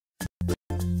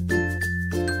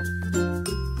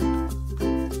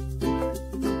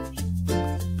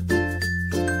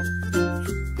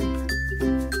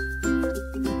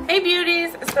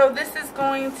So this is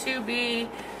going to be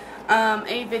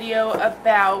a video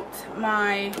about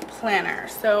my planner.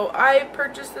 So I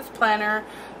purchased this planner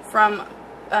from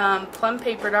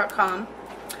plumpaper.com,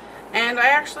 and I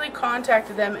actually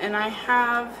contacted them, and I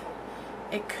have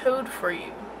a code for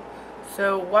you.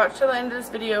 So watch till the end of this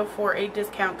video for a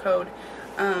discount code.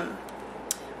 But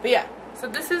yeah, so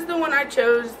this is the one I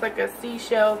chose, like a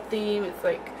seashell theme. It's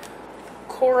like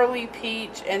corally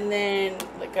peach and then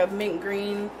like a mint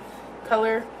green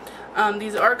color.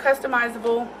 These are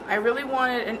customizable. I really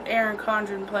wanted an Erin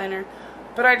Condren planner,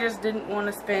 but I just didn't want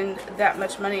to spend that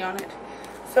much money on it.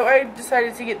 So I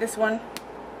decided to get this one.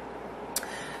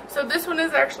 So this one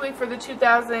is actually for the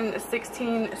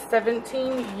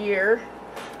 2016-17 year.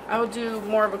 I will do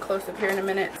more of a close-up here in a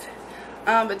minute.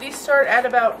 But these start at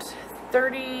about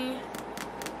 30, I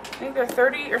think they're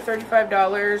 $30 or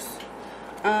 $35.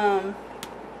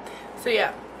 So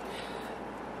yeah,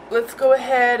 let's go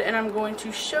ahead and I'm going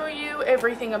to show you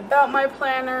everything about my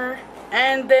planner,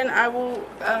 and then I will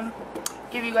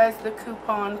give you guys the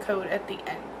coupon code at the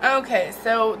end. Okay,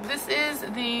 so this is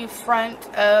the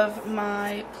front of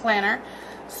my planner.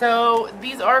 So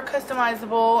these are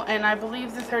customizable, and I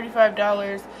believe the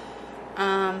 $35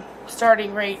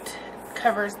 starting rate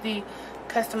covers the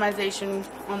customization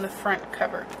on the front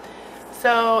cover.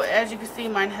 So as you can see,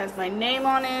 mine has my name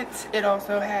on it. It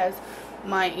also has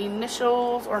my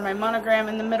initials or my monogram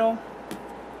in the middle.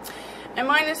 And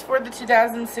mine is for the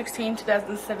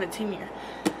 2016-2017 year.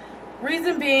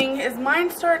 Reason being is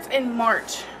mine starts in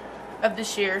March of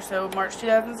this year, so March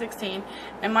 2016,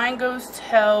 and mine goes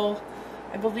till,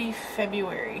 I believe,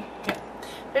 February. Yeah.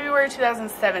 February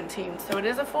 2017. So it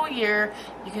is a full year.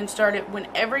 You can start it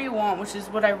whenever you want, which is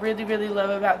what I really, really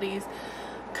love about these.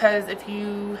 Because if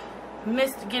you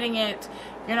missed getting it,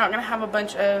 you're not going to have a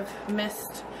bunch of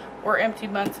missed or empty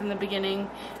months in the beginning.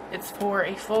 It's for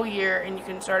a full year, and you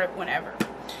can start it whenever.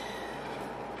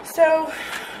 So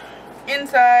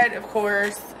inside, of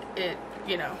course, it,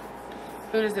 you know,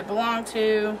 who does it belong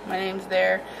to? My name's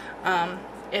there.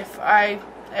 If I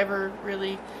ever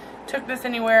really took this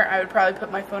anywhere, I would probably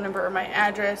put my phone number or my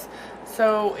address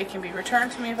so it can be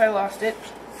returned to me if I lost it.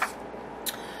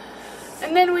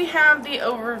 And then we have the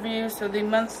overview, so the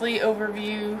monthly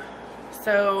overview.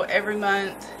 So every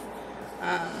month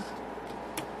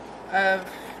of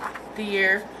the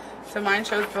year. So mine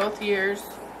shows both years.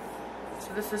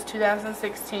 So this is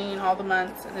 2016, all the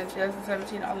months, and then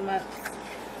 2017, all the months.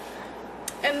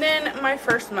 And then my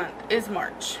first month is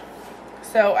March.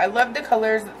 So I love the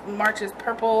colors. March is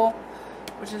purple,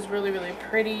 which is really, really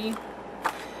pretty.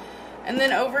 And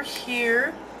then over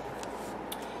here,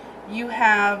 you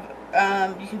have,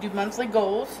 you can do monthly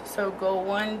goals. So goal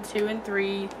 1, 2, and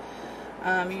 3.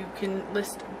 You can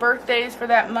list birthdays for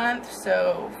that month.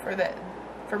 So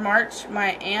for March,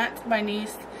 my aunt, my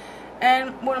niece,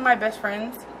 and one of my best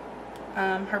friends,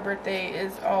 her birthday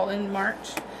is all in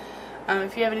March.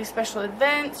 If you have any special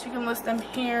events, you can list them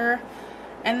here.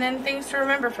 And then things to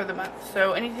remember for the month.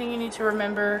 So anything you need to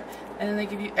remember, and then they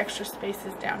give you extra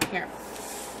spaces down here.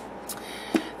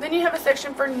 Then you have a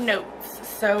section for notes.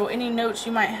 So any notes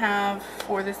you might have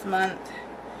for this month,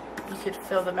 you could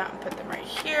fill them out and put them right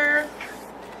here.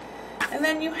 And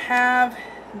then you have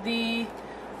the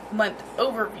month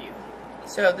overview.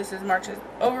 So this is March's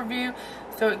overview.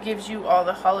 So it gives you all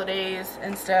the holidays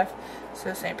and stuff.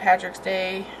 So St. Patrick's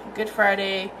Day, Good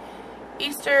Friday,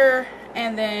 Easter,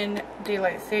 and then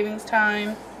daylight savings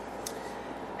time.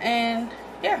 And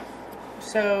yeah,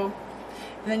 so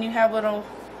and then you have little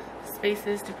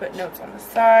spaces to put notes on the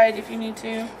side if you need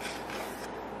to.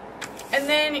 And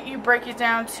then you break it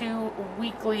down to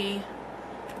weekly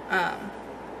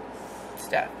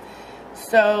stuff.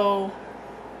 So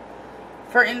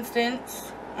for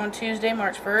instance, on Tuesday,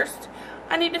 March 1st,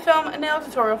 I need to film a nail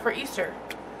tutorial for Easter.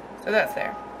 So that's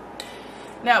there.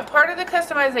 Now, part of the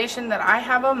customization that I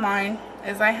have on mine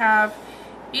is I have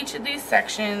each of these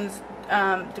sections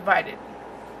divided.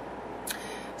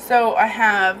 So I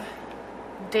have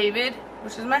David,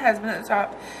 which is my husband, at the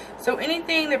top. So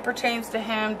anything that pertains to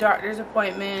him, doctor's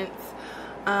appointments,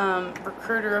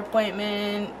 recruiter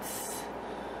appointments,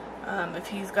 if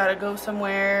he's got to go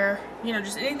somewhere, you know,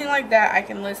 just anything like that, I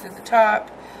can list at the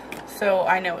top so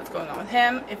I know what's going on with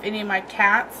him. If any of my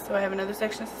cats, so I have another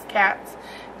section that says cats.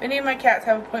 If any of my cats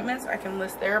have appointments, I can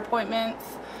list their appointments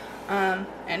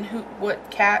and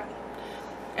what cat.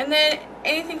 And then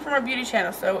anything from our beauty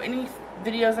channel, so any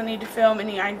videos I need to film,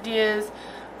 any ideas,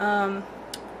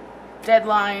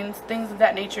 deadlines, things of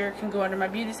that nature can go under my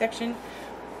beauty section.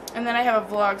 And then I have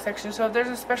a vlog section, so if there's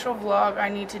a special vlog I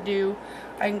need to do,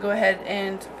 I can go ahead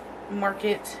and mark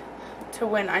it to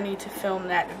when I need to film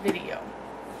that video.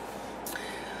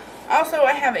 Also,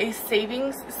 I have a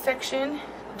savings section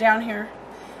down here.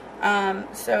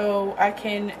 So I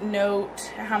can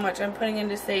note how much I'm putting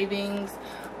into savings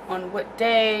on what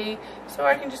day, so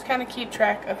I can just kind of keep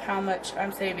track of how much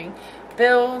I'm saving.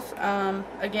 Bills,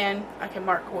 again, I can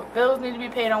mark what bills need to be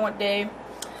paid on what day.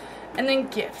 And then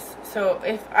gifts. So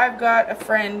if I've got a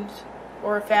friend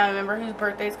or a family member whose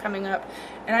birthday is coming up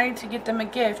and I need to get them a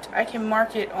gift, I can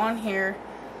mark it on here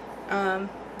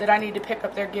that I need to pick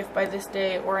up their gift by this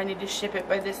day, or I need to ship it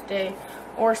by this day,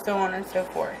 or so on and so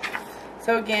forth.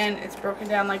 So again, it's broken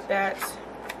down like that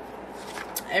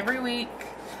every week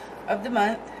of the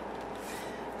month.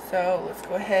 So let's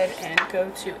go ahead and go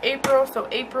to April. So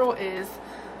April is,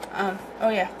 oh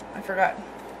yeah, I forgot.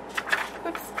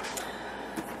 Whoops.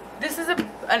 This is an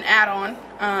add-on,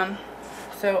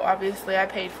 so obviously I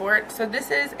paid for it. So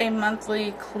this is a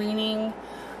monthly cleaning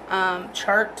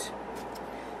chart.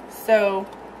 So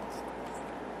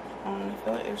I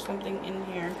feel like there's something in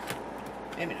here.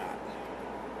 Maybe not.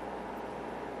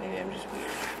 Maybe I'm just weird.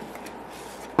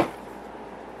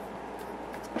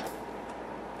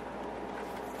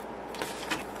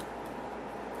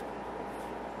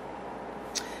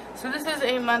 So this is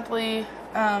a monthly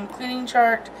cleaning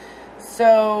chart.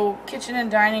 So kitchen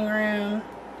and dining room,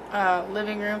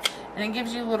 living room, and it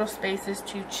gives you little spaces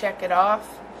to check it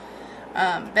off.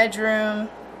 Bedroom,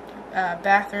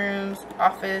 bathrooms,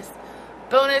 office,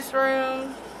 bonus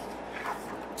room,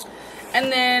 and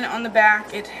then on the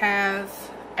back it has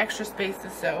extra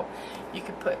spaces, so you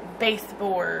could put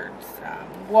baseboards,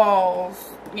 walls,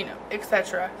 you know,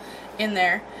 etc. in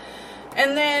there.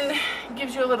 And then it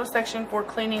gives you a little section for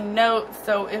cleaning notes.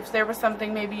 So if there was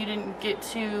something maybe you didn't get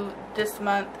to this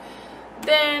month,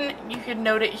 then you could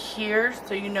note it here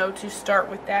so you know to start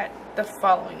with that the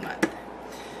following month.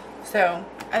 So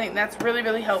I think that's really,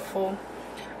 really helpful,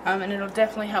 and it'll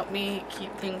definitely help me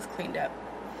keep things cleaned up.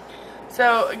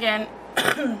 So again,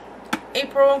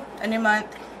 April, a new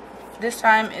month. This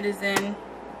time it is in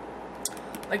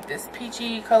like this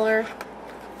peachy color.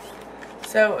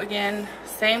 So again,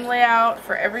 same layout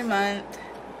for every month.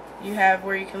 You have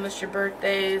where you can list your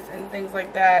birthdays and things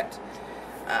like that.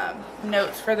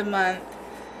 Notes for the month.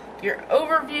 Your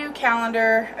overview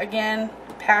calendar, again,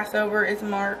 Passover is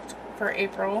marked for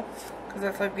April because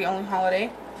that's like the only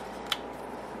holiday.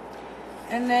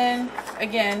 And then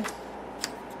again,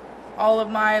 all of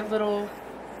my little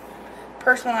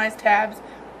personalized tabs.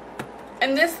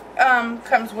 And this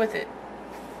comes with it.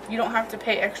 You don't have to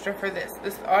pay extra for this.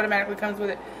 This automatically comes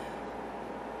with it.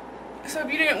 So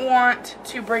if you didn't want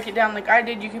to break it down like I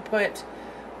did, you could put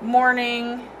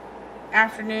morning,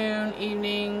 afternoon,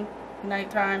 evening,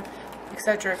 nighttime,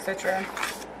 etc., etc.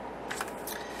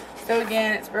 So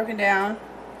again, it's broken down.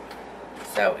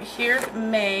 So here's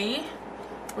May,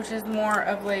 which is more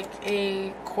of like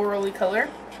a corally color.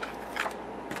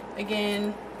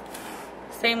 Again,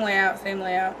 same layout, same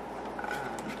layout.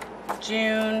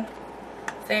 June,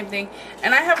 same thing.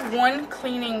 And I have one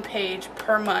cleaning page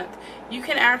per month. You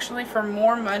can actually, for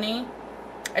more money,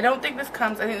 I don't think this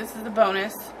comes, I think this is the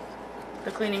bonus,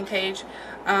 the cleaning page.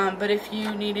 But if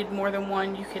you needed more than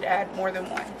one, you could add more than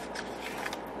one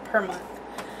per month.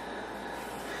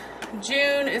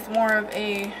 June is more of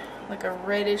a, like a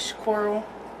reddish coral.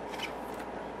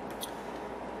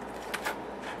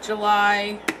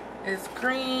 July is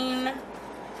green.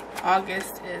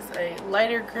 August is a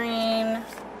lighter green.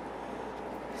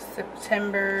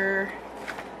 September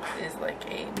is like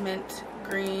a mint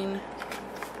green.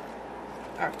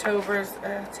 October's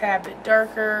a tad bit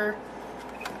darker,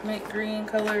 mint green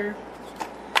color.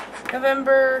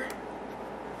 November,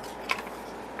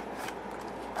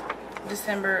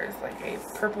 December is like a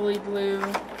purpley blue.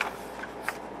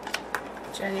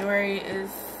 January is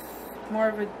more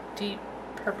of a deep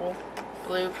purple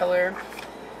blue color.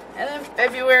 And then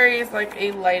February is like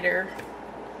a lighter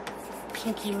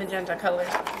pinky magenta color.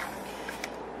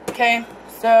 Okay,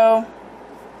 so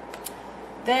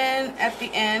then at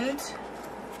the end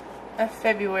of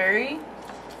February,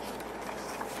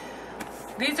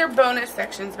 these are bonus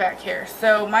sections back here.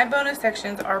 So my bonus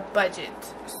sections are budget.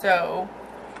 So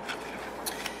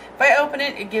if I open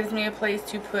it, it gives me a place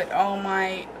to put all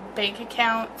my bank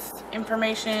accounts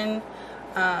information,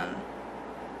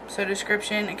 so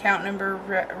description, account number,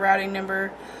 routing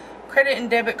number, credit and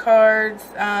debit cards,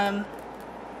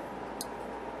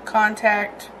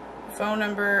 contact, phone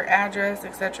number, address,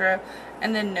 etc.,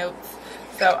 and then notes.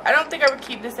 So I don't think I would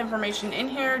keep this information in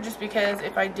here just because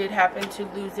if I did happen to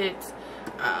lose it,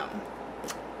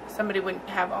 somebody wouldn't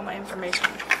have all my information.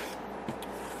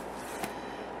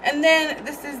 And then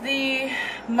this is the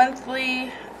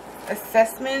monthly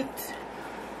assessment.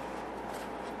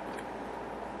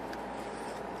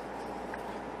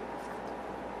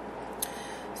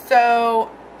 So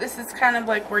this is kind of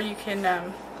like where you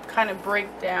can kind of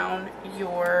break down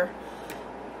your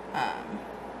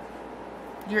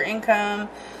income.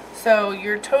 So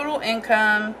your total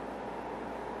income,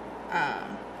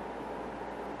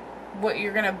 what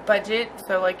you're gonna budget,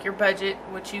 so like your budget,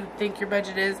 what you think your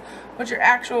budget is, what your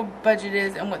actual budget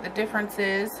is, and what the difference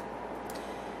is.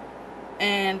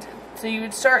 And so you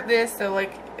would start this, so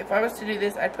like if I was to do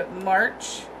this, I'd put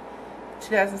March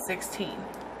 2016,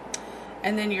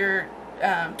 and then your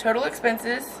total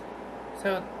expenses,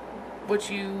 so what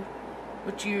you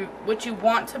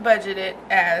want to budget it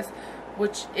as,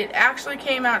 which it actually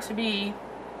came out to be,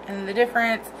 and the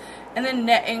difference, and then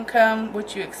net income,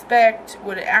 what you expect,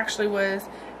 what it actually was,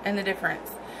 and the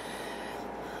difference.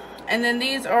 And then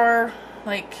these are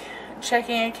like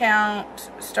checking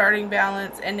account, starting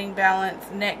balance, ending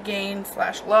balance, net gain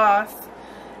 / loss.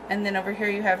 And then over here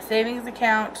you have savings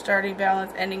account, starting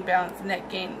balance, ending balance, net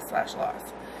gain /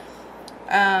 loss.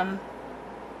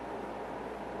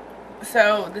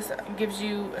 So this gives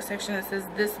you a section that says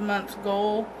this month's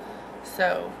goal.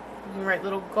 So you can write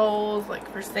little goals like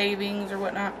for savings or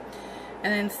whatnot.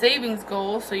 And then savings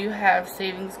goal, so you have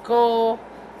savings goal,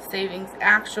 savings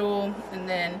actual, and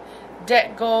then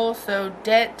debt goal, so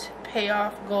debt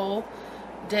payoff goal,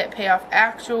 debt payoff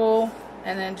actual,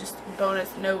 and then just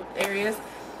bonus note areas.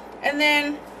 And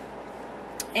then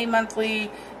a monthly,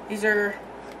 these are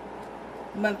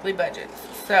monthly budgets.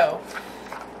 So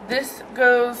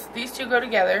these two go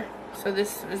together. So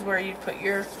this is where you put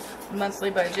your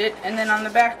monthly budget, and then on the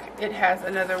back it has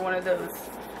another one of those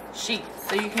sheets,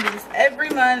 so you can do this every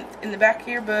month in the back of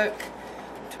your book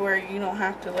to where you don't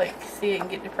have to like see it and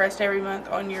get depressed every month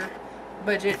on your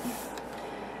budget.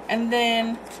 And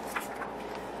then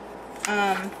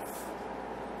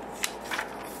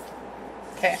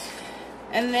okay,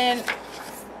 and then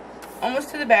almost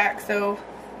to the back, so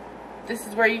this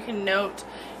is where you can note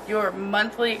your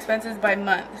monthly expenses by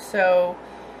month, so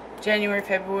January,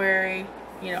 February,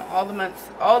 you know, all the months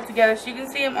all together, so you can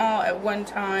see them all at one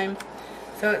time.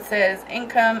 So it says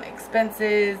income,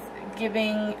 expenses,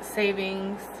 giving,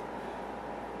 savings,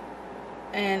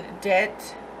 and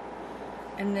debt,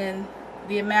 and then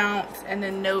the amounts, and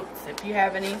then notes if you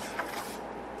have any.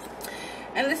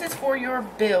 And this is for your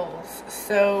bills.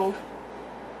 So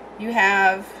you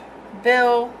have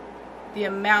bill, the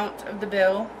amount of the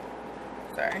bill,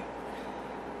 sorry.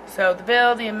 So the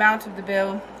bill, the amount of the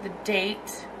bill, the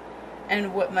date,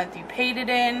 and what month you paid it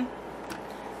in.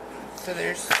 So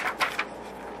there's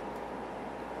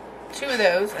two of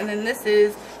those. And then this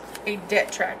is a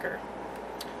debt tracker.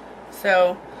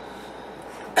 So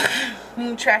you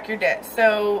can track your debt.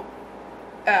 So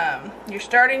your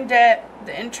starting debt,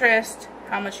 the interest,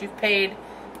 how much you've paid,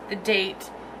 the date,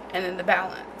 and then the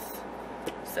balance.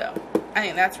 So I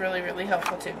think that's really, really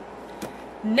helpful too.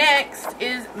 Next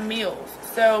is meals.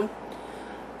 So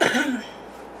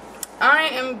I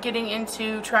am getting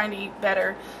into trying to eat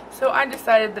better, so I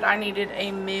decided that I needed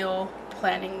a meal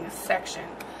planning section.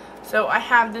 So I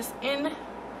have this in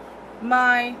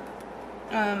my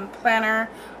planner,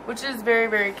 which is very,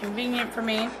 very convenient for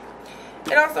me.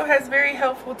 It also has very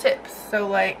helpful tips, so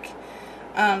like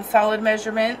solid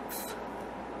measurements,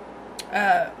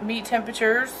 meat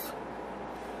temperatures,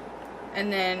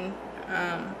 and then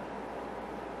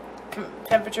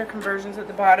temperature conversions at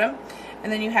the bottom,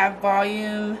 and then you have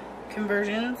volume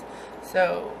conversions,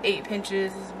 so 8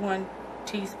 pinches is 1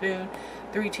 teaspoon,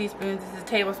 3 teaspoons is a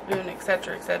tablespoon,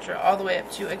 etc., etc., all the way up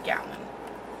to a gallon.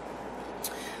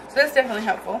 So that's definitely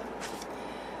helpful.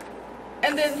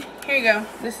 And then here you go,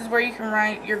 this is where you can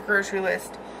write your grocery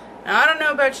list. Now I don't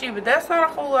know about you, but that's not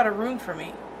a whole lot of room for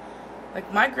me. Like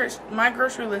my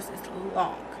grocery list is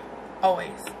long,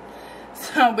 always.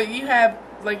 So, but you have,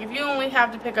 like, if you only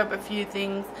have to pick up a few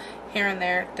things here and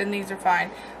there, then these are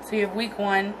fine. So you have week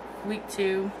 1, week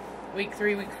 2, week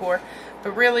 3, week 4.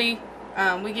 But really,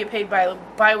 we get paid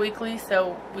bi-weekly,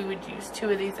 so we would use 2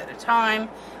 of these at a time,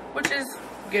 which is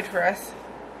good for us.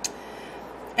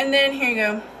 And then here you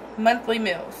go, monthly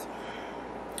meals.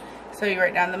 So you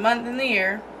write down the month and the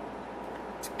year,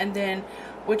 and then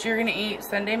what you're going to eat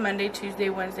Sunday, Monday, Tuesday,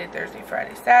 Wednesday, Thursday,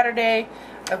 Friday, Saturday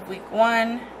of week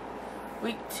 1.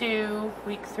 Week 2,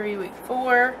 week 3, week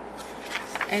 4,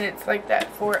 and it's like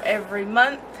that for every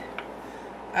month.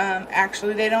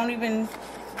 Actually, they don't even,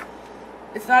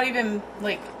 it's not even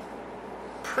like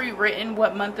pre-written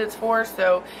what month it's for,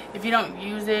 so if you don't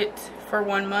use it for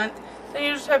 1 month, then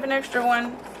you just have an extra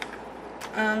one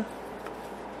to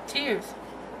use.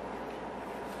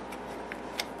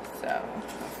 So,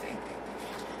 let's see.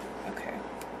 Okay.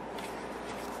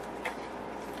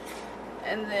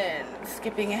 And then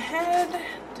skipping ahead.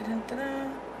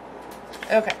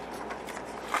 Okay.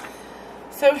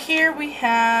 So here we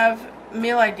have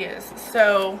meal ideas.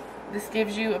 So this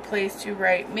gives you a place to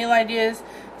write meal ideas.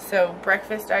 So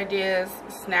breakfast ideas,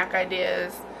 snack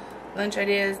ideas, lunch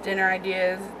ideas, dinner.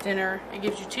 It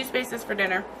gives you 2 spaces for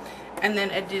dinner. And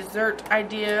then a dessert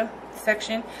idea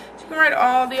section. So you can write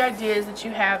all the ideas that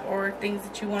you have or things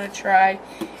that you want to try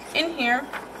in here.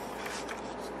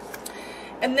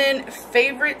 And then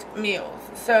favorite meals.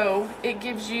 So it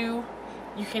gives you,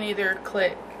 you can either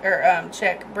click or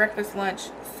check breakfast, lunch,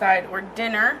 side, or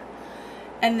dinner.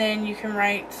 And then you can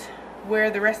write where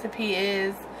the recipe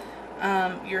is,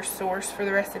 your source for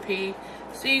the recipe.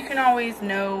 So you can always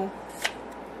know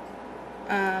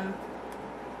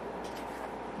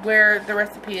where the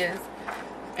recipe is.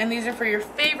 And these are for your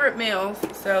favorite meals.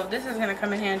 So this is going to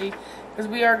come in handy because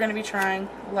we are going to be trying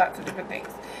lots of different things.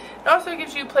 It also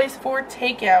gives you a place for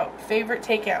takeout, favorite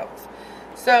takeouts.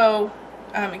 So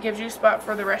it gives you a spot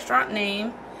for the restaurant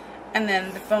name and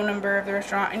then the phone number of the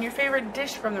restaurant and your favorite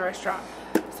dish from the restaurant.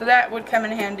 So that would come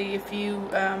in handy if you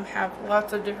have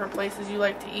lots of different places you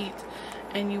like to eat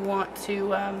and you want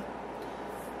to,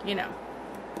 you know,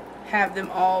 have them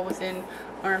all within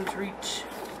arm's reach.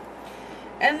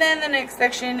 And then the next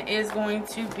section is going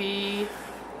to be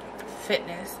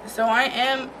fitness. So I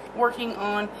am working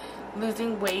on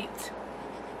losing weight.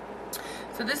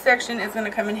 So this section is going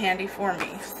to come in handy for me.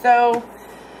 So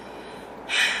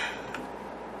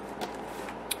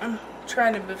I'm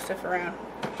trying to move stuff around.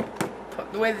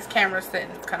 The way this camera's sitting,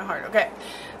 it's kind of hard. Okay,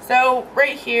 so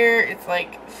right here it's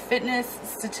like fitness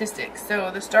statistics.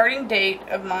 So the starting date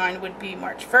of mine would be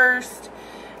March 1st.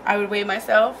 I would weigh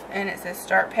myself and it says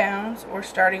start pounds or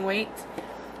starting weight,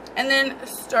 and then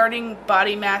starting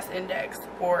body mass index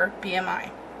or BMI,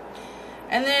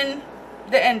 and then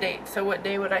the end date. So what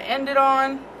day would I end it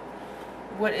on,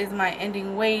 what is my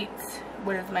ending weight,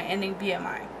 what is my ending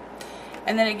BMI.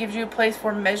 And then it gives you a place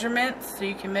for measurements, so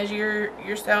you can measure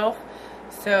yourself.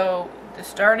 So the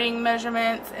starting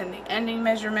measurements and the ending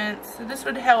measurements. So this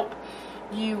would help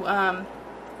you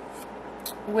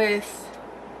with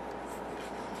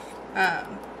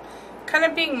kind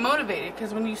of being motivated,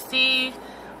 because when you see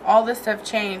all this stuff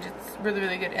change, it's really,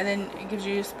 really good. And then it gives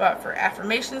you a spot for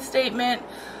affirmation statement,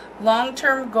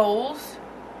 long-term goals.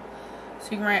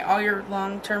 So you can write all your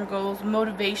long-term goals,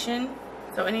 motivation.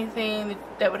 So anything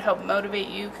that would help motivate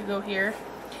you could go here.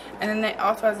 And then it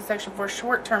also has a section for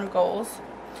short-term goals.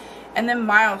 And then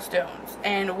milestones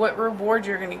and what reward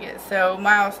you're going to get. So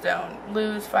milestone,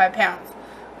 lose 5 pounds.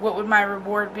 What would my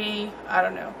reward be? I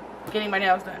don't know. Getting my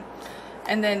nails done.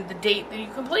 And then the date that you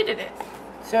completed it.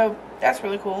 So that's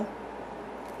really cool.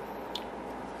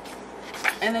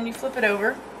 And then you flip it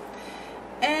over.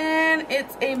 And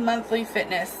it's a monthly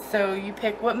fitness. So you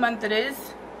pick what month it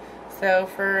is. So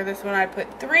for this one I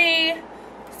put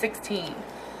 3/16.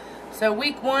 So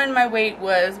week 1 my weight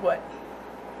was what?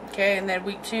 Okay, and then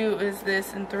week 2 is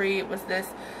this, and 3 it was this.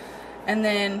 And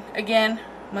then again,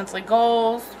 monthly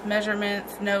goals,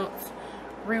 measurements, notes,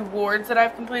 rewards that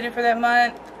I've completed for that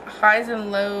month, highs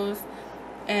and lows,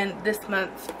 and this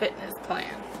month's fitness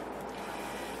plan.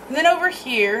 And then over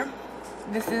here,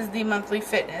 this is the monthly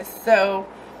fitness. So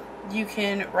you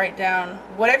can write down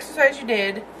what exercise you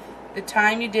did, the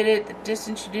time you did it, the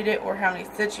distance you did it, or how many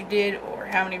sets you did, or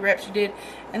how many reps you did,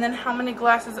 and then how many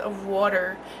glasses of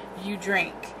water you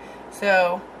drink.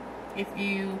 So if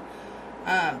you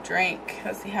drank,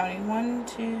 let's see how many, 1,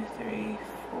 2, 3,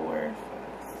 4, 5,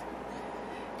 6.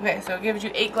 Okay, so it gives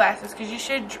you 8 glasses, because you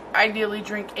should ideally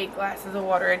drink 8 glasses of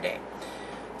water a day.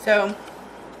 So,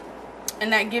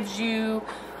 and that gives you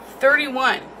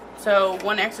 31. So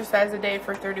 1 exercise a day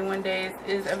for 31 days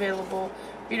is available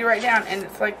for you to write down, and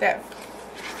it's like that,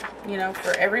 you know,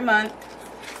 for every month.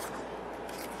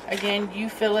 Again, you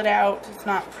fill it out. It's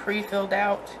not pre-filled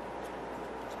out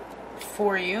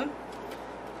for you.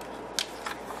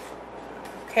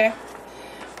 Okay.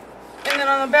 And then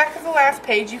on the back of the last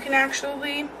page, you can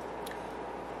actually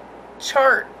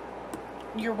chart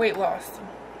your weight loss.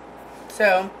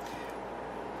 So,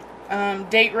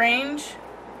 date range.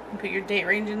 You put your date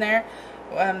range in there.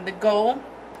 The goal,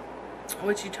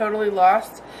 which you totally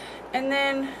lost. And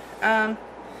then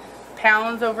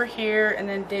pounds over here, and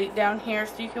then date down here,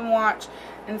 so you can watch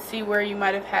and see where you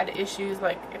might have had issues,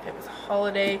 like if it was a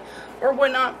holiday or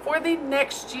whatnot, for the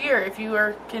next year, if you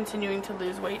are continuing to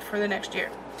lose weight for the next year.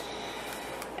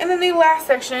 And then the last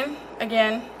section,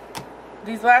 again,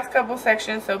 these last couple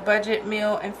sections, so budget,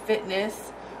 meal, and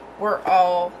fitness, were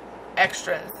all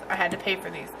extras. I had to pay for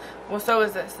these. Well, so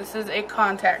is this. This is a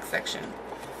contact section.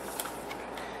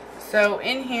 So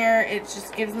in here, it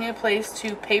just gives me a place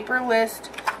to paper list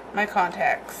my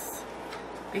contacts,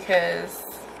 because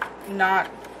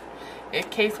in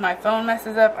case my phone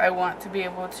messes up, I want to be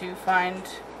able to find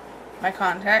my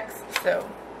contacts. So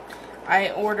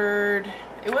I ordered,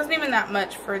 it wasn't even that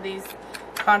much for these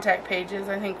contact pages.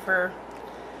 I think for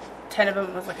 10 of them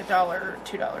it was like $1 or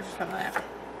 $2 or something like that.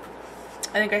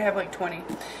 I think I have like 20.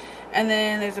 And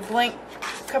then there's a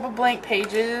couple blank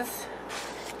pages.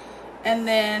 And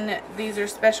then these are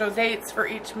special dates for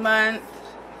each month.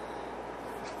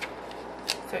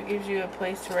 So it gives you a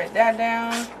place to write that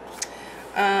down.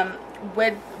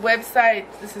 Website,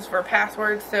 this is for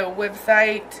passwords. So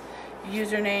website,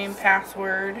 username,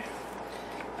 password,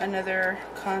 another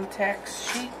contact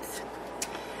sheet.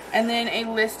 And then a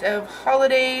list of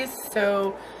holidays.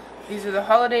 So these are the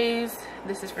holidays.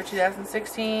 This is for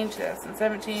 2016,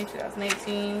 2017,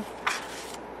 2018.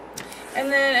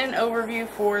 And then an overview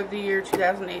for the year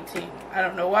 2018. I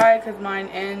don't know why, because mine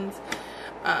ends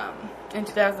in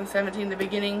 2017, the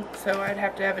beginning, so I'd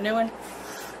have to have a new one.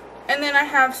 And then I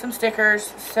have some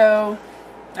stickers, so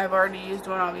I've already used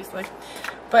one, obviously.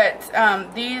 But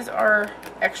these are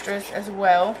extras as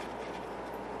well.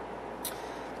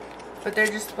 But they're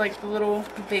just like the little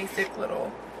basic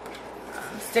little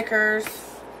stickers.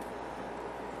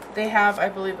 They have, I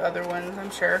believe, other ones,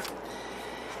 I'm sure.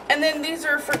 And then these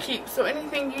are for keep. So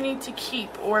anything you need to keep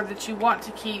or that you want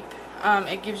to keep,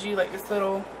 it gives you like this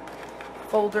little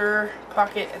folder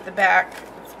pocket at the back.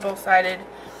 It's both-sided.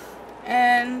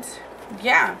 And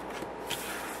yeah.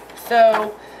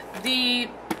 So the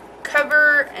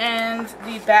cover and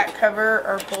the back cover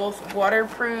are both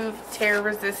waterproof, tear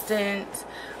resistant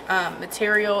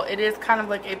material. It is kind of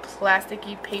like a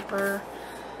plasticky paper.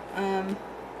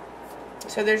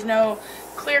 So there's no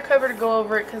clear cover to go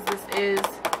over it because this is,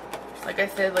 like I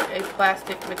said, like a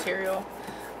plastic material.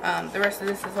 The rest of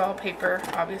this is all paper,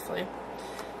 obviously.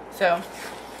 So,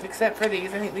 except for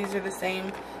these, I think these are the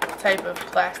same type of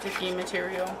plasticky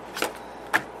material.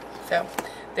 So,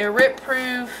 they're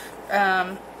rip-proof,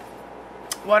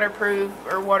 waterproof,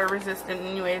 or water-resistant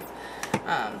anyways.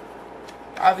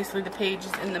 Obviously, the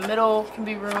pages in the middle can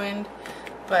be ruined.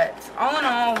 But, all in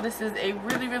all, this is a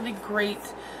really, really great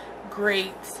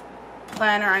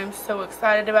planner. I'm so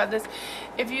excited about this.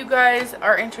 If you guys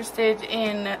are interested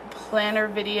in planner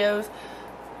videos,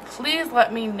 please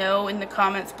let me know in the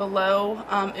comments below.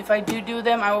 If I do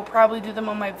them, I will probably do them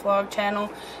on my vlog channel,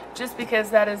 just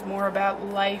because that is more about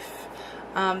life.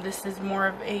 This is more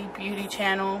of a beauty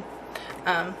channel.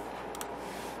 I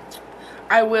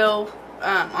will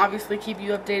obviously keep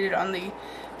you updated on the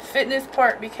fitness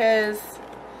part, because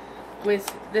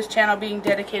with this channel being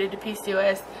dedicated to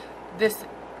PCOS,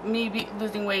 me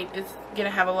losing weight is going to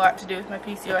have a lot to do with my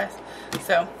PCOS.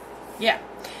 So, yeah.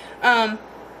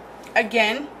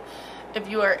 Again, if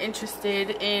you are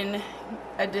interested in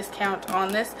a discount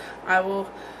on this, I will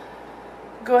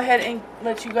go ahead and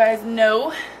let you guys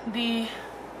know. The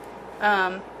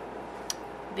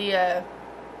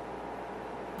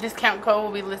discount code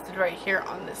will be listed right here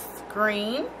on the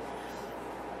screen.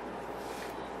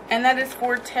 And that is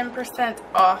for 10%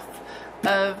 off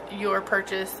of your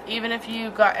purchase, even if you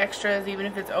got extras, even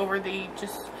if it's over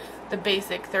just the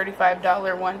basic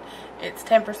 $35 one, it's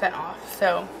 10% off.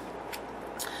 So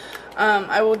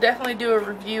I will definitely do a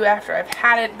review after I've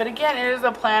had it, but again, it is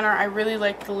a planner. I really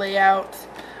like the layout,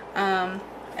 and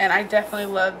I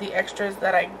definitely love the extras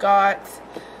that I got.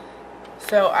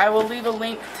 So I will leave a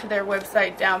link to their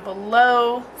website down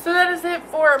below. So that is it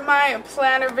for my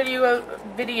planner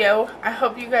video. I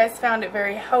hope you guys found it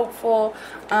very helpful.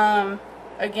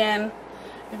 Again,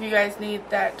 if you guys need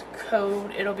that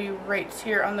code, it'll be right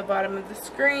here on the bottom of the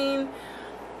screen.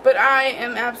 But I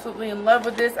am absolutely in love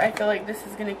with this. I feel like this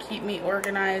is going to keep me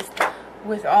organized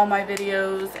with all my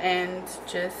videos and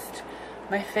just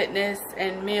my fitness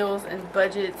and meals and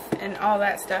budgets and all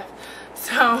that stuff.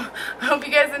 So I hope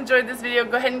you guys enjoyed this video.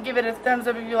 Go ahead and give it a thumbs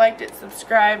up if you liked it.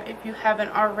 Subscribe if you haven't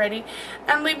already.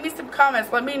 And leave me some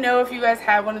comments. Let me know if you guys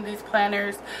have one of these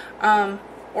planners.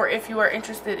 Or if you are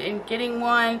interested in getting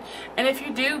one. And if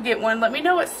you do get one, let me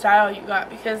know what style you got,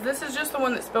 because this is just the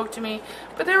one that spoke to me.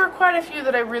 But there were quite a few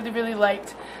that I really, really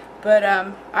liked. But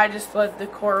I just love the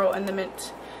coral and the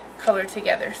mint color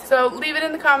together. So leave it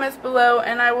in the comments below,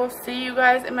 and I will see you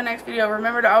guys in my next video.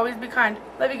 Remember to always be kind.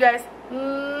 Love you guys.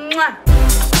 Mwah!